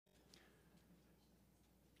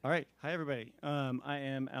All right. Hi, everybody. I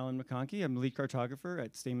am Alan McConchie. I'm the lead cartographer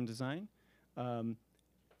at Stamen Design. Um,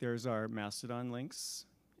 there's our Mastodon links.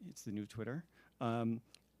 It's the new Twitter. I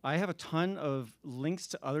have a ton of links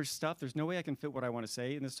to other stuff. There's no way I can fit what I want to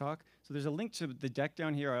say in this talk. So there's a link to the deck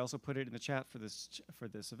down here. I also put it in the chat for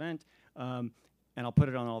this event, and I'll put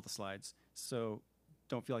it on all the slides. So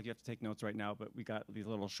don't feel like you have to take notes right now, but we got these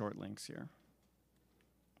little short links here.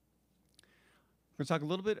 We're going to talk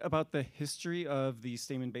a little bit about the history of the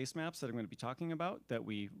Stamen base maps that I'm going to be talking about that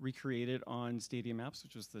we recreated on Stadia Maps,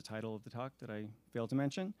 which was the title of the talk that I failed to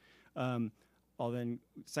mention.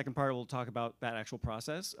 Second part, we'll talk about that actual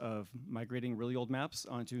process of migrating really old maps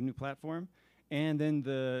onto a new platform, and then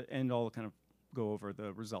I'll kind of go over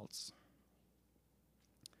the results.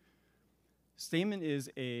 Stamen is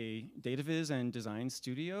a data viz and design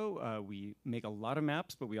studio. We make a lot of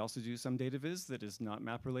maps, but we also do some data viz that is not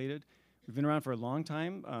map related. We've been around for a long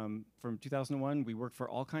time. From 2001, we work for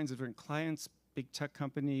all kinds of different clients, big tech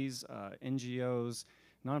companies, NGOs,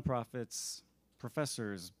 nonprofits,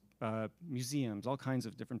 professors, museums, all kinds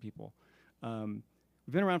of different people.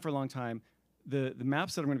 We've been around for a long time. The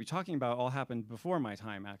maps that I'm going to be talking about all happened before my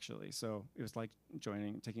time, actually. So it was like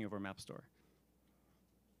taking over a map store.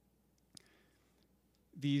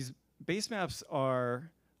 These base maps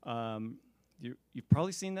are, you've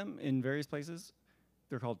probably seen them in various places.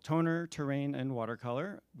 They're called Toner, Terrain, and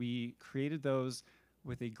Watercolor. We created those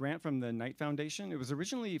with a grant from the Knight Foundation. It was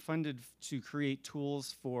originally funded to create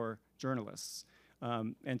tools for journalists.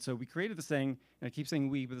 And so we created this thing, and I keep saying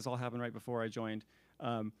we, but this all happened right before I joined.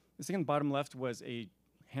 This thing on the bottom left was a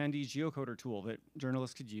handy geocoder tool that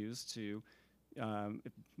journalists could use to a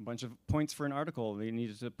bunch of points for an article they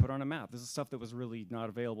needed to put on a map. This is stuff that was really not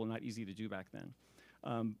available, not easy to do back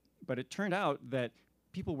then. But it turned out that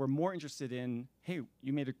people were more interested in, hey,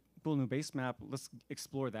 you made a cool new base map, let's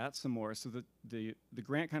explore that some more. So the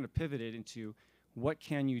grant kind of pivoted into what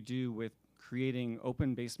can you do with creating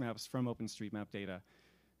open base maps from OpenStreetMap data.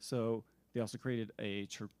 So they also created a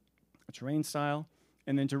terrain style.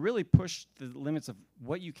 And then to really push the limits of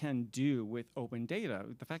what you can do with open data,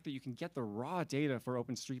 the fact that you can get the raw data for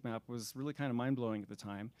OpenStreetMap was really kind of mind-blowing at the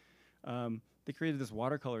time. They created this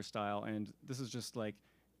watercolor style, and this is just like,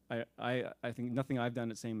 I think nothing I've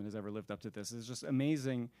done at Stamen has ever lived up to this. It's just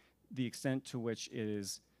amazing the extent to which it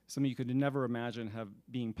is something you could never imagine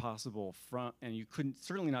being possible and you couldn't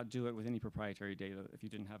certainly not do it with any proprietary data if you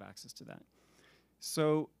didn't have access to that.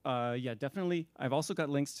 So yeah, definitely. I've also got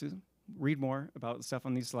links to read more about the stuff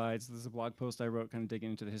on these slides. This is a blog post I wrote kind of digging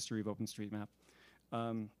into the history of OpenStreetMap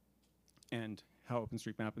and how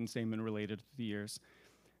OpenStreetMap and Stamen related through the years.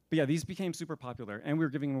 But yeah, these became super popular, and we were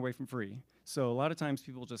giving them away for free. So a lot of times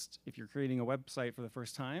people just, if you're creating a website for the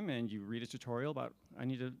first time and you read a tutorial about, I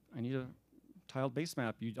need a tiled base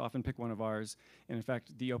map, you'd often pick one of ours. And in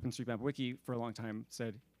fact, the OpenStreetMap wiki for a long time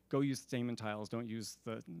said, go use Stamen tiles, don't use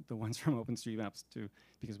the ones from OpenStreetMaps too,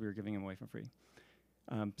 because we were giving them away for free.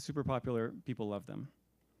 Super popular, people love them.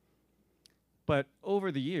 But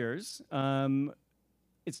over the years,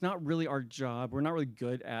 it's not really our job. We're not really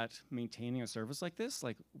good at maintaining a service like this.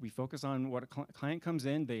 Like, we focus on what a client comes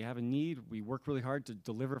in, they have a need, we work really hard to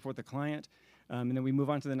deliver for the client, and then we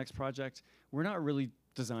move on to the next project. We're not really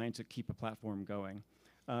designed to keep a platform going.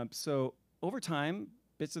 So over time,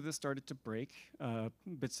 bits of this started to break.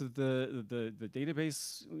 Bits of the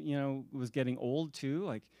database, was getting old too.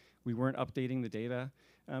 Like, we weren't updating the data.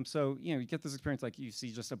 So, you get this experience, like you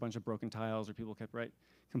see just a bunch of broken tiles, or people kept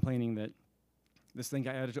complaining that this thing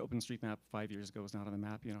got added to OpenStreetMap 5 years ago was not on the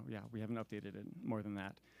map. Yeah, we haven't updated it more than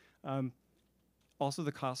that. Also,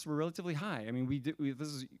 the costs were relatively high. I mean, this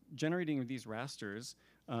is generating these rasters.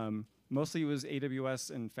 Mostly it was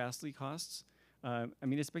AWS and Fastly costs. I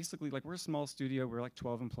mean, it's basically like, we're a small studio. We're like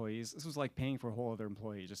 12 employees. This was like paying for a whole other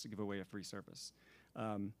employee just to give away a free service.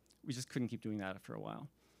 We just couldn't keep doing that after a while.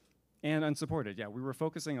 And unsupported, yeah. We were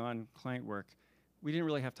focusing on client work. We didn't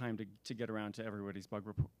really have time to get around to everybody's bug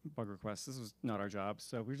requests. This was not our job.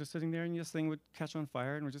 So we were just sitting there, and this thing would catch on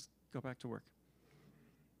fire, and we'd just go back to work.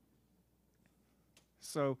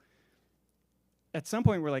 So at some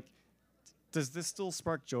point, we're like, does this still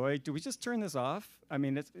spark joy? Do we just turn this off? I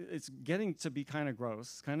mean, it's getting to be kind of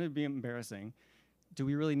gross, kind of be embarrassing. Do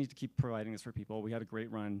we really need to keep providing this for people? We had a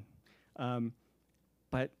great run.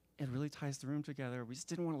 But it really ties the room together. We just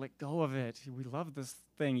didn't want to let go of it. We loved this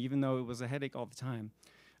thing, even though it was a headache all the time.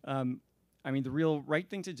 I mean, the real right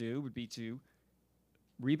thing to do would be to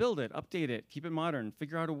rebuild it, update it, keep it modern,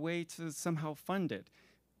 figure out a way to somehow fund it.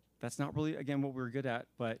 That's not really, again, what we were good at,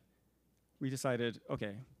 but we decided,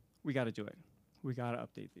 okay, we got to do it. We got to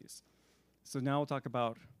update these. So now we'll talk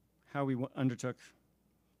about how we undertook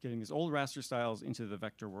getting these old raster styles into the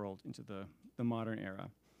vector world, into the modern era.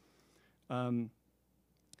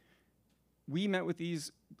 We met with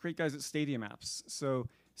these great guys at Stadia Maps. So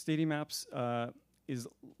Stadia Maps is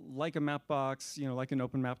like a map box, like an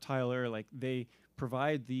open map tiler. Like they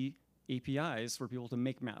provide the APIs for people to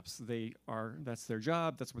make maps. That's their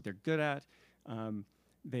job. That's what they're good at.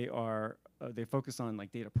 They focus on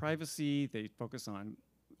like data privacy. They focus on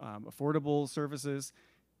affordable services.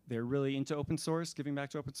 They're really into open source, giving back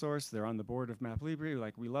to open source. They're on the board of MapLibre.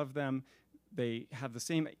 Like we love them. They have the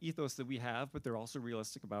same ethos that we have, but they're also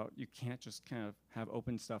realistic about you can't just kind of have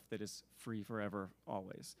open stuff that is free forever,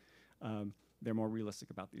 always. They're more realistic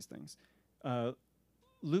about these things.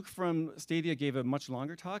 Luke from Stadia gave a much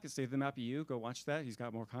longer talk at State of the Map EU. Go watch that. He's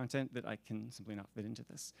got more content that I can simply not fit into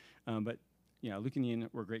this. But yeah, Luke and Ian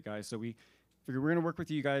were great guys. So we figured we're going to work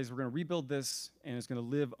with you guys. We're going to rebuild this, and it's going to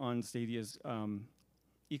live on Stadia's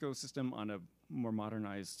ecosystem on a more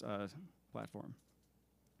modernized platform.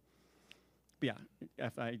 But yeah,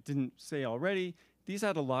 if I didn't say already, these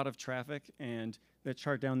had a lot of traffic, and that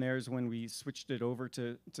chart down there is when we switched it over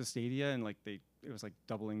to Stadia, and like it was like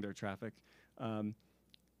doubling their traffic.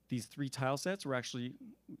 These 3 tile sets were actually,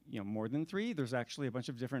 more than 3. There's actually a bunch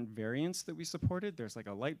of different variants that we supported. There's like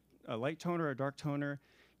a light toner, a dark toner.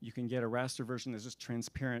 You can get a raster version that's just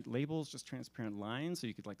transparent labels, just transparent lines, so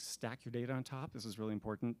you could like stack your data on top. This is really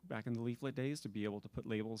important back in the leaflet days to be able to put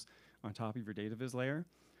labels on top of your data viz layer.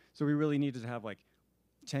 So we really needed to have like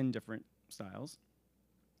 10 different styles.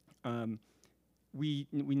 We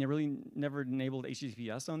really never enabled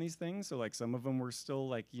HTTPS on these things, so like some of them were still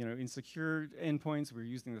like insecure endpoints. We were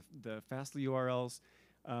using the Fastly URLs,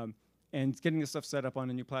 and getting this stuff set up on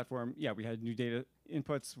a new platform. Yeah, we had new data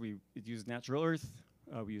inputs. We used Natural Earth.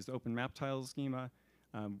 We used the Open Map Tile schema.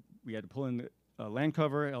 We had to pull in the land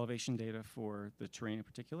cover elevation data for the terrain in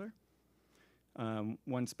particular.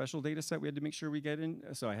 One special data set we had to make sure we get in,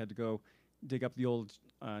 so I had to go dig up the old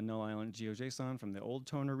Null Island GeoJSON from the old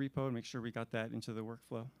toner repo and make sure we got that into the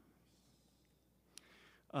workflow.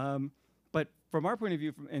 But from our point of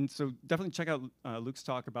view, and so definitely check out Luke's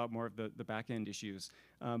talk about more of the back-end issues.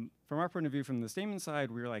 From our point of view, from the Stamen side,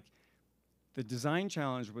 we were like, the design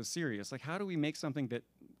challenge was serious. Like, how do we make something that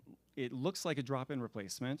it looks like a drop-in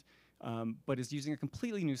replacement, but is using a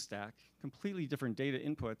completely new stack, completely different data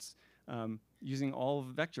inputs, using all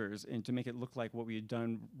vectors, and to make it look like what we had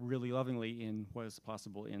done really lovingly in what is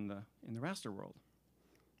possible in the raster world.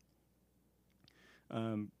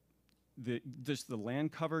 Just the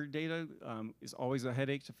land cover data is always a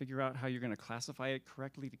headache to figure out how you're going to classify it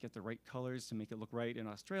correctly to get the right colors to make it look right in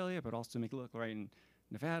Australia, but also to make it look right in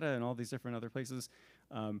Nevada and all these different other places.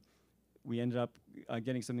 We ended up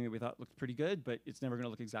getting something that we thought looked pretty good, but it's never going to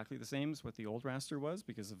look exactly the same as what the old raster was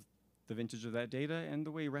because of the vintage of that data and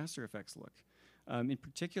the way raster effects look. In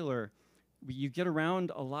particular, you get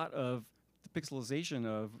around a lot of the pixelization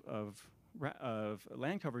of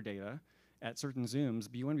land cover data at certain zooms,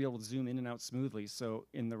 but you want to be able to zoom in and out smoothly. So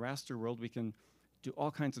in the raster world, we can do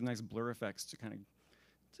all kinds of nice blur effects to kind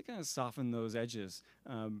of soften those edges.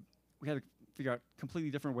 We had to figure out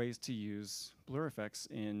completely different ways to use blur effects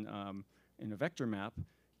in a vector map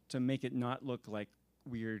to make it not look like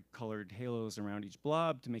weird colored halos around each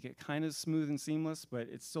blob, to make it kind of smooth and seamless, but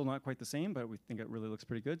it's still not quite the same, but we think it really looks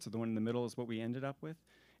pretty good. So the one in the middle is what we ended up with,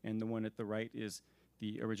 and the one at the right is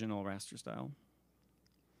the original raster style.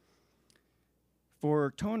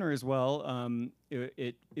 For toner as well,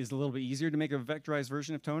 it is a little bit easier to make a vectorized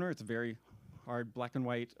version of toner. It's a very hard black and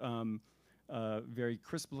white, very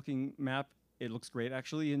crisp looking map. It looks great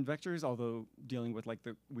actually in vectors, although dealing with like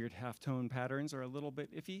the weird halftone patterns are a little bit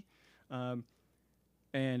iffy.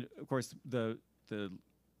 And of course, the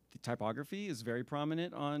typography is very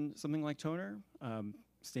prominent on something like toner.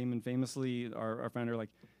 Stamen famously, our founder,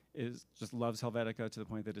 just loves Helvetica to the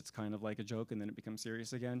point that it's kind of like a joke, and then it becomes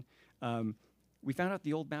serious again. We found out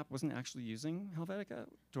the old map wasn't actually using Helvetica,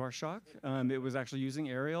 to our shock. It was actually using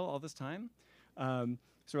Arial all this time.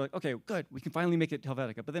 So we're like, okay, good, we can finally make it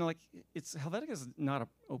Helvetica. But then Helvetica is not an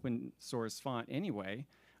open source font anyway.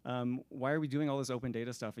 Why are we doing all this open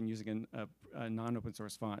data stuff and using a non-open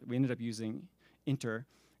source font? We ended up using Inter,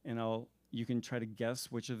 and you can try to guess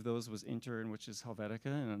which of those was Inter and which is Helvetica,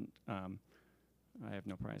 and I have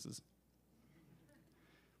no prizes.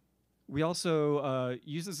 We also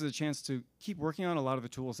use this as a chance to keep working on a lot of the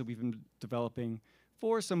tools that we've been developing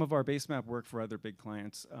for some of our basemap work for other big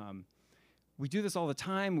clients. We do this all the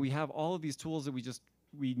time. We have all of these tools that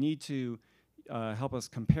we need to help us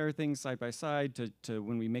compare things side by side to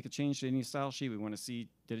when we make a change to any style sheet, we want to see,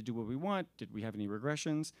 did it do what we want? Did we have any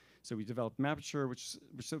regressions? So we developed Mapature, which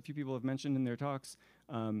so few people have mentioned in their talks.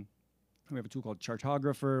 We have a tool called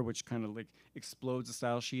Chartographer, which kind of like explodes a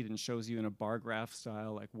style sheet and shows you in a bar graph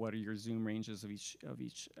style, like what are your zoom ranges of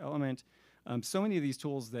each element. So many of these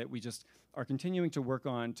tools that we just are continuing to work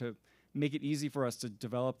on to make it easy for us to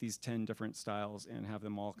develop these 10 different styles and have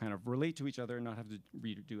them all kind of relate to each other and not have to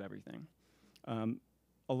redo everything.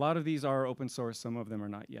 A lot of these are open source, some of them are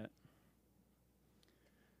not yet.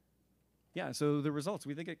 Yeah, so the results,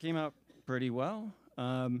 we think it came out pretty well.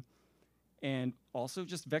 And also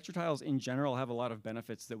just vector tiles in general have a lot of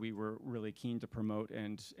benefits that we were really keen to promote,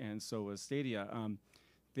 and so was Stadia.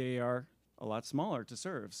 They are a lot smaller to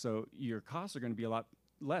serve, so your costs are going to be a lot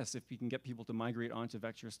less if you can get people to migrate onto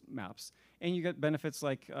vector maps. And you get benefits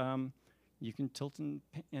like you can tilt and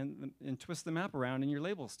twist the map around and your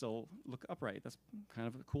labels still look upright. That's kind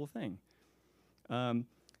of a cool thing.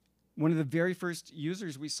 One of the very first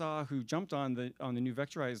users we saw who jumped on the new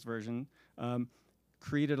vectorized version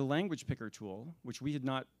created a language picker tool, which we had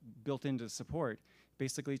not built into support.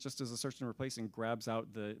 Basically, just as a search and replace and grabs out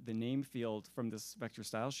the name field from this vector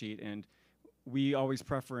style sheet. And we always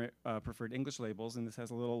preferred English labels, and this has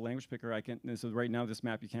a little language picker icon. And so right now, this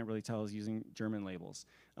map you can't really tell is using German labels.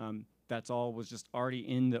 That's all was just already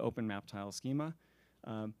in the open map tile schema.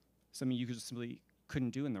 Something you could just simply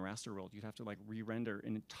couldn't do in the raster world. You'd have to like re-render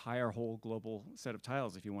an entire whole global set of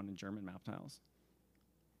tiles if you wanted German map tiles.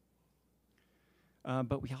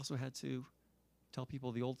 But we also had to tell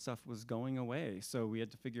people the old stuff was going away. So we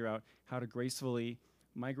had to figure out how to gracefully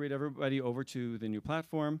migrate everybody over to the new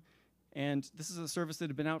platform. And this is a service that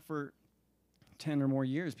had been out for 10 or more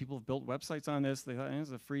years. People have built websites on this. They thought,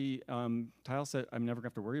 it's a free tile set. I'm never going to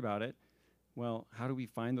have to worry about it. Well, how do we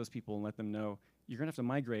find those people and let them know, you're going to have to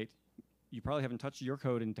migrate. You probably haven't touched your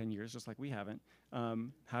code in 10 years, just like we haven't.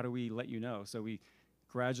 How do we let you know? So we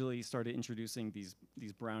gradually started introducing these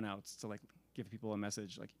brownouts to like give people a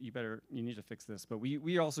message like, you need to fix this. But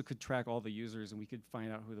we also could track all the users, and we could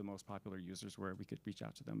find out who the most popular users were. We could reach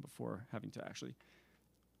out to them before having to actually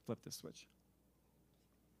flip this switch.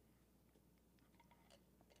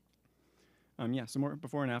 Yeah, some more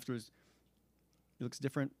before and afters. It looks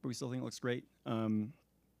different, but we still think it looks great. A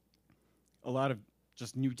lot of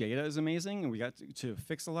just new data is amazing, and we got to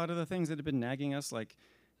fix a lot of the things that have been nagging us, like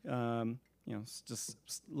just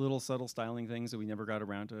little subtle styling things that we never got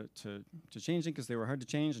around to changing because they were hard to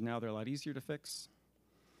change, and now they're a lot easier to fix.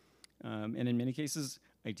 And in many cases,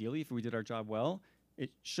 ideally, if we did our job well, it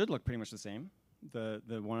should look pretty much the same.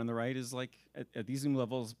 The one on the right is like, at these zoom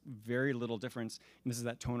levels, very little difference. And this is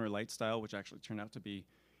that toner light style, which actually turned out to be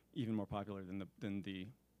even more popular than the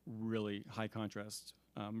really high contrast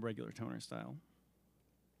regular toner style.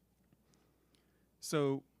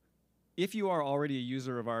 So if you are already a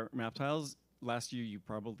user of our map tiles, last year you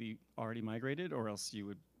probably already migrated, or else you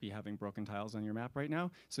would be having broken tiles on your map right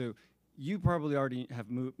now. So you probably already have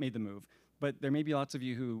made the move. But there may be lots of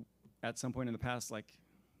you who, at some point in the past, like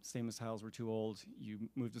Stamen tiles were too old, you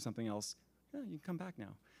moved to something else, yeah, you can come back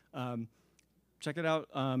now. Check it out.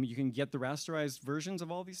 You can get the rasterized versions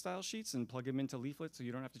of all these style sheets and plug them into leaflets, so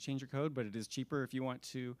you don't have to change your code, but it is cheaper if you want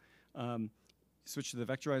to switch to the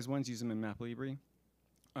vectorized ones, use them in MapLibre.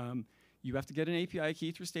 You have to get an API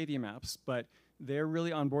key through Stadia Maps, but they're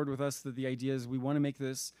really on board with us that the idea is we want to make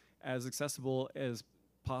this as accessible as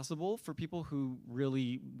possible for people who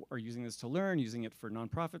really are using this to learn, using it for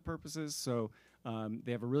nonprofit purposes. So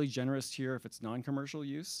they have a really generous tier if it's non-commercial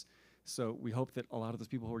use. So we hope that a lot of those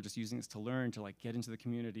people who are just using this to learn, to like get into the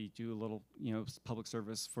community, do a little public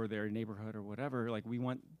service for their neighborhood or whatever, like we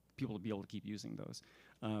want people to be able to keep using those.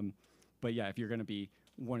 But yeah, if you're going to be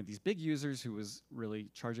one of these big users who was really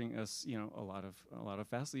charging us, a lot of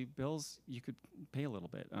Fastly bills, you could pay a little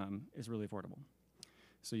bit. It's really affordable.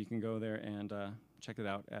 So you can go there and check it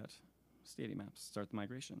out at Stadia Maps, start the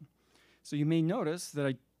migration. So you may notice that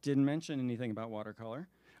I didn't mention anything about Watercolor.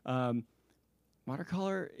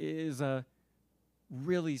 Watercolor is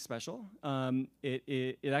really special.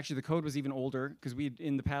 It actually, the code was even older because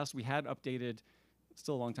in the past we had updated,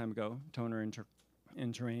 still a long time ago, toner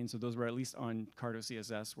and terrain. So those were at least on Carto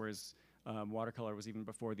CSS, whereas Watercolor was even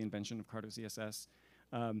before the invention of Carto CSS.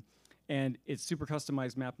 And it's super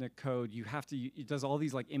customized MapNIC code. It does all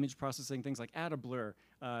these like image processing things like add a blur,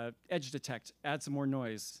 edge detect, add some more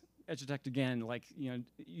noise, edge detect again. Like,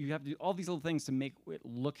 you have to do all these little things to make it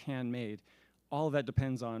look handmade. All of that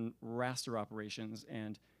depends on raster operations.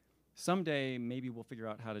 And someday, maybe we'll figure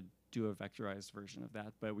out how to do a vectorized version of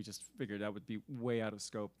that. But we just figured that would be way out of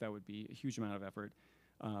scope. That would be a huge amount of effort.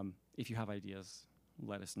 If you have ideas,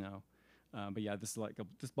 let us know. But yeah, this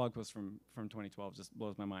blog post from 2012 just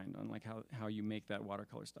blows my mind on like how you make that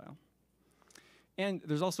watercolor style. And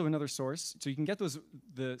there's also another source, so you can get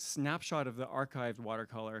the snapshot of the archived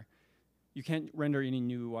watercolor you can't render any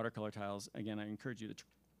new watercolor tiles. Again, I encourage you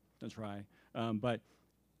to try. But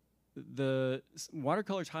the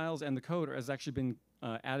watercolor tiles and the code has actually been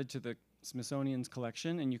added to the Smithsonian's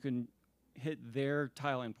collection, and you can hit their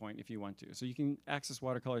tile endpoint if you want to. So you can access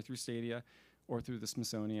watercolor through Stadia or through the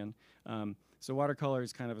Smithsonian. So watercolor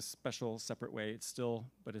is kind of a special, separate way. It's still,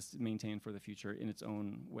 but it's maintained for the future in its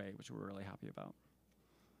own way, which we're really happy about.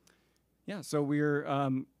 Yeah, so we're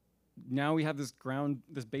now we have this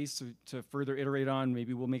base to further iterate on.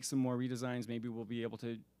 Maybe we'll make some more redesigns. Maybe we'll be able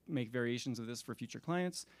to make variations of this for future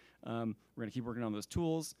clients. We're gonna keep working on those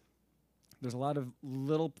tools. There's a lot of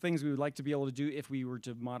little things we would like to be able to do if we were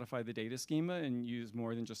to modify the data schema and use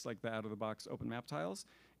more than just like the out-of-the-box open map tiles.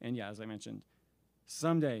 And yeah, as I mentioned,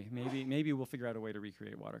 someday, maybe we'll figure out a way to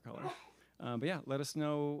recreate watercolor. But yeah, let us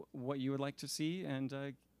know what you would like to see and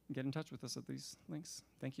get in touch with us at these links.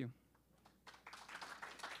 Thank you.